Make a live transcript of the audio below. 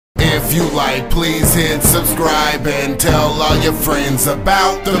If you like, please hit subscribe and tell all your friends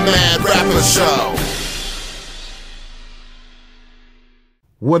about the Mad Rapper Show.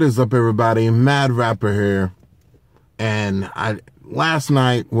 What is up, everybody? Mad Rapper here. And last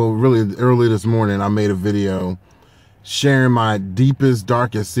night, well, really early this morning, I made a video sharing my deepest,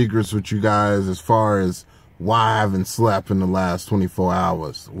 darkest secrets with you guys as far as why I haven't slept in the last 24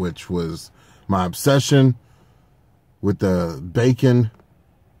 hours, which was my obsession with the bacon,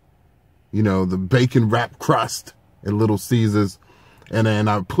 you know, the bacon wrapped crust at Little Caesars. And then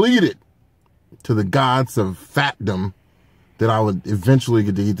I pleaded to the gods of fatdom that I would eventually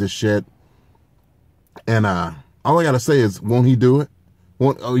get to eat this shit. And all I gotta say is, won't he do it?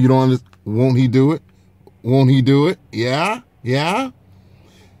 Won't he do it? Won't he do it? Yeah? Yeah?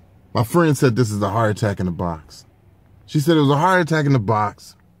 My friend said this is a heart attack in the box. She said it was a heart attack in the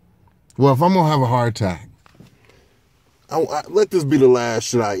box. Well, if I'm gonna have a heart attack, let this be the last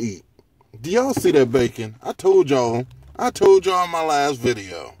shit I eat. Do y'all see that bacon? I told y'all in my last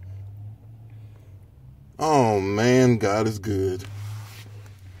video. Oh man, God is good.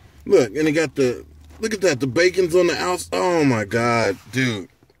 Look, and it got look at that, the bacon's on the outside. Oh my God, dude.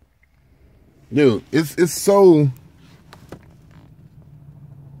 Dude, it's so,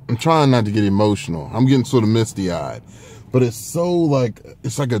 I'm trying not to get emotional. I'm getting sort of misty-eyed. But it's so like,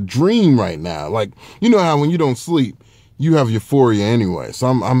 it's like a dream right now. Like, you know how when you don't sleep, you have euphoria anyway. So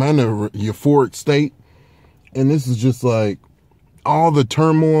I'm in a euphoric state. And this is just like all the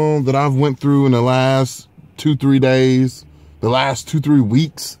turmoil that I've went through in the last 2-3 days, the last 2-3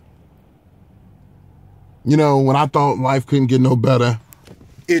 weeks. You know, when I thought life couldn't get no better,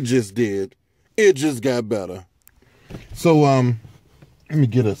 it just did. It just got better. So, let me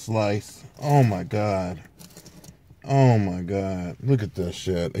get a slice. Oh my God. Oh my God. Look at this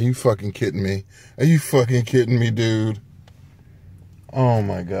shit. Are you fucking kidding me? Are you fucking kidding me, dude? Oh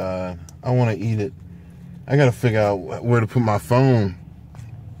my God. I want to eat it. I got to figure out where to put my phone.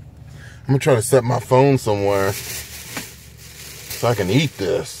 I'm going to try to set my phone somewhere so I can eat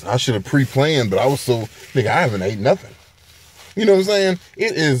this. I should have pre-planned, but I was so, nigga, I haven't ate nothing. You know what I'm saying?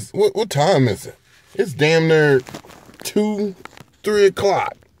 It is, what time is it? It's damn near 2, 3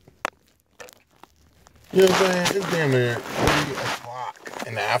 o'clock. You know what I'm saying? It's damn near 3 o'clock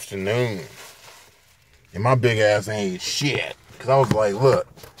in the afternoon. And my big ass ain't shit. Because I was like, look,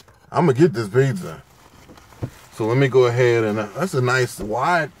 I'm going to get this pizza. So let me go ahead and, that's a nice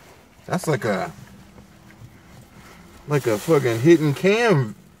wide, that's like a fucking hidden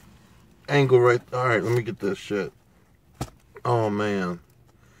cam angle right. All right, let me get this shit. Oh, man.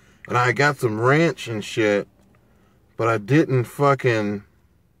 And I got some ranch and shit, but I didn't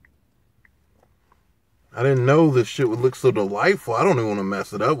know this shit would look so delightful. I don't even want to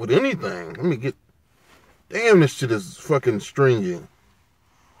mess it up with anything. Let me get, damn, this shit is fucking stringy.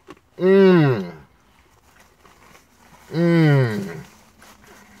 I'm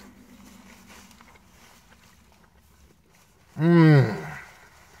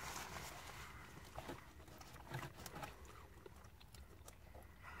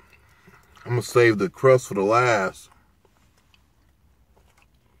gonna save the crust for the last.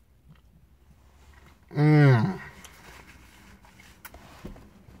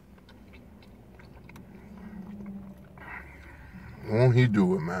 Won't he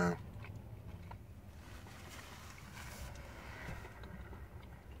do it, man?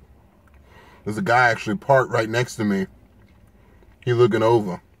 There's a guy actually parked right next to me. He looking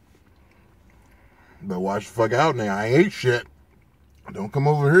over. But watch the fuck out now. I ain't shit. Don't come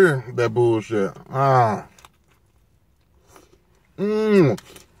over here with that bullshit. Oh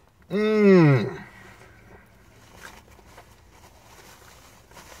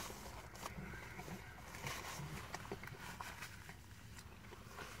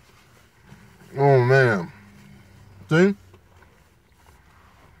man. See?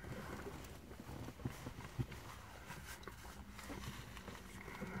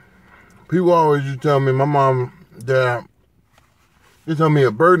 People always used to tell me, my mom, dad, they tell me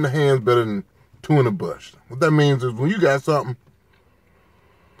a bird in the hand's better than 2 in the bush. What that means is when you got something,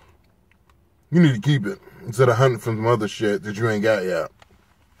 you need to keep it instead of hunting from some other shit that you ain't got yet.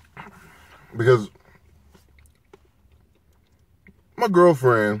 Because my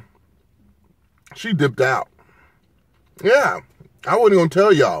girlfriend, she dipped out. Yeah, I wasn't gonna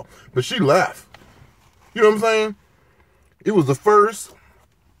tell y'all, but she left. You know what I'm saying? It was the first.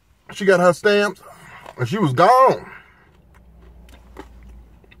 She got her stamps, and she was gone.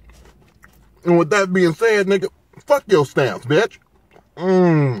 And with that being said, nigga, fuck your stamps, bitch.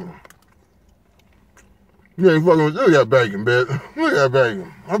 You ain't fucking with, look at that bacon, bitch. Look at that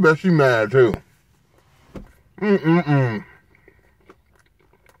bacon. I bet she mad, too.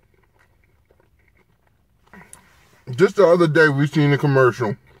 Just the other day, we seen a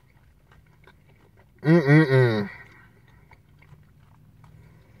commercial. We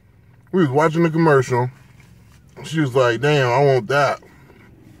was watching the commercial. She was like, damn, I want that.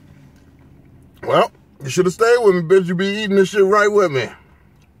 Well, you should have stayed with me, bitch. You be eating this shit right with me.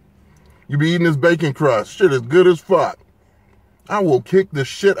 You be eating this bacon crust. Shit is good as fuck. I will kick the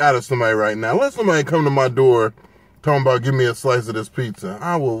shit out of somebody right now. Let somebody come to my door talking about give me a slice of this pizza.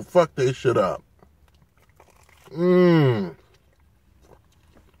 I will fuck that shit up. Oh,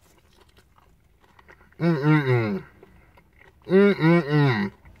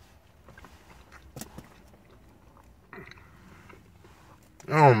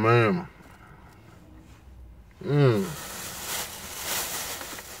 man. I'm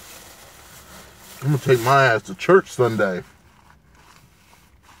gonna take my ass to church Sunday.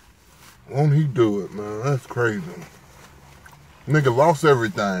 Won't he do it, man? That's crazy. Nigga lost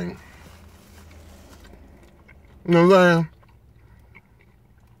everything. You know what I'm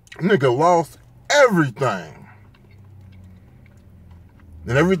saying? Nigga lost everything.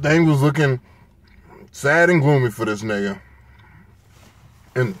 And everything was looking sad and gloomy for this nigga.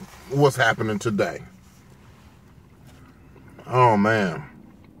 And what's happening today? Oh, man.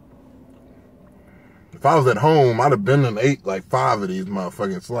 If I was at home, I'd have been and ate like 5 of these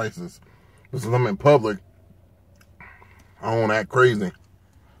motherfucking slices. Because I'm in public, I don't act crazy.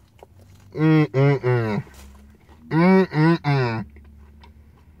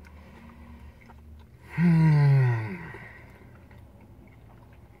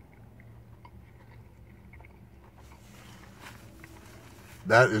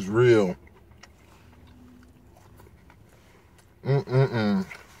 That is real. I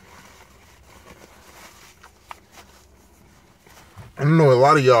know a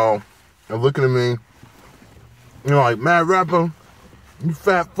lot of y'all are looking at me, you know, like, mad rapper, you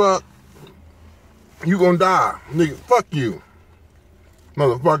fat fuck, you gonna die. Nigga, fuck you,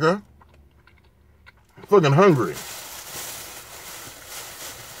 motherfucker. I'm fucking hungry.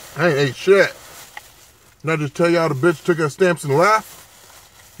 I ain't ate shit. Did I just tell y'all the bitch took her stamps and left?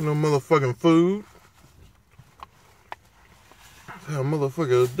 No motherfucking food. That's how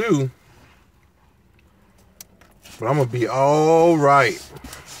motherfuckers do. But I'm gonna be all right.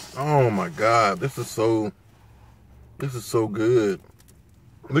 Oh my God, this is so good.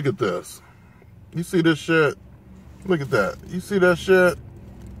 Look at this. You see this shit? Look at that. You see that shit?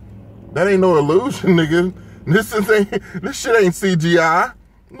 That ain't no illusion, nigga. This shit ain't CGI.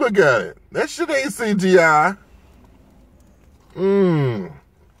 Look at it. That shit ain't CGI.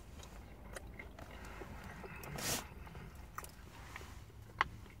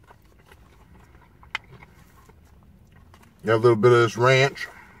 Got a little bit of this ranch.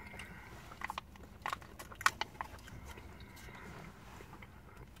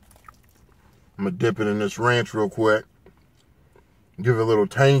 I'm gonna dip it in this ranch real quick. Give it a little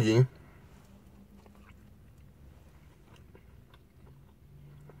tangy.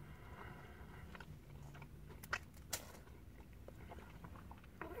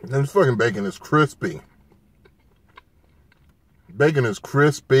 And this fucking bacon is crispy. Bacon is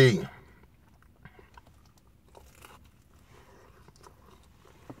crispy.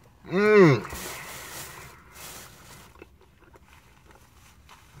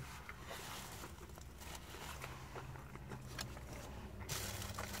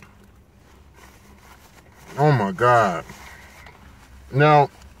 Oh my God. Now,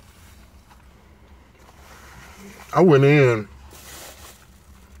 I went in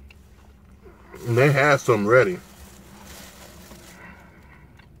and they had some ready.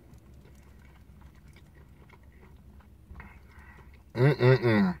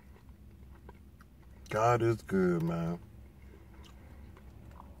 God is good, man.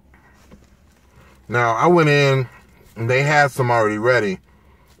 Now, I went in and they had some already ready,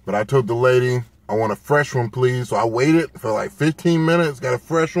 but I told the lady, I want a fresh one, please. So I waited for like 15 minutes, got a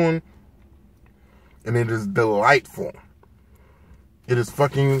fresh one, and it is delightful. It is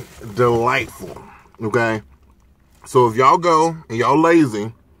fucking delightful, okay? So if y'all go and y'all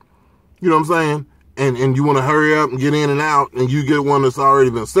lazy, you know what I'm saying, and you want to hurry up and get in and out, and you get one that's already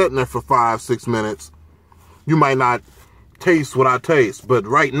been sitting there for 5-6 minutes, you might not taste what I taste. But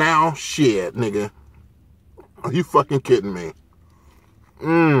right now, shit, nigga. Are you fucking kidding me?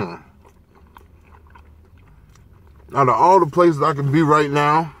 Out of all the places I can be right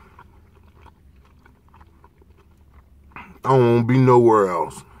now, I don't want to be nowhere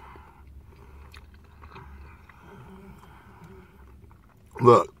else.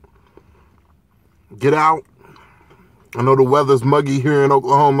 Look, get out. I know the weather's muggy here in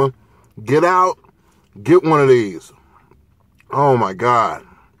Oklahoma. Get out, get one of these. Oh my God.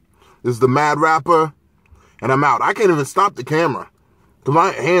 This is the Mad Rapper, and I'm out. I can't even stop the camera because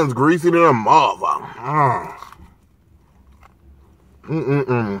my hand's greasy than a motherfucker.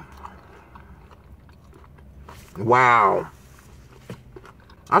 Wow.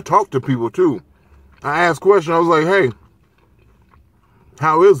 I talk to people too. I asked questions. I was like, hey,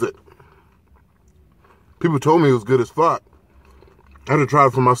 how is it? People told me it was good as fuck. I had to try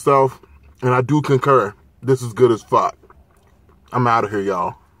it for myself, and I do concur. This is good as fuck. I'm out of here,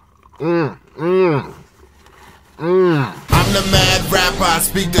 y'all. I'm the mad rapper, I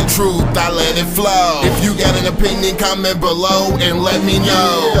speak the truth, I let it flow. If you got an opinion, comment below and let me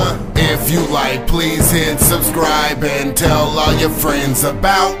know. If you like, please hit subscribe and tell all your friends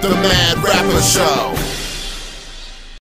about the Mad Rapper Show.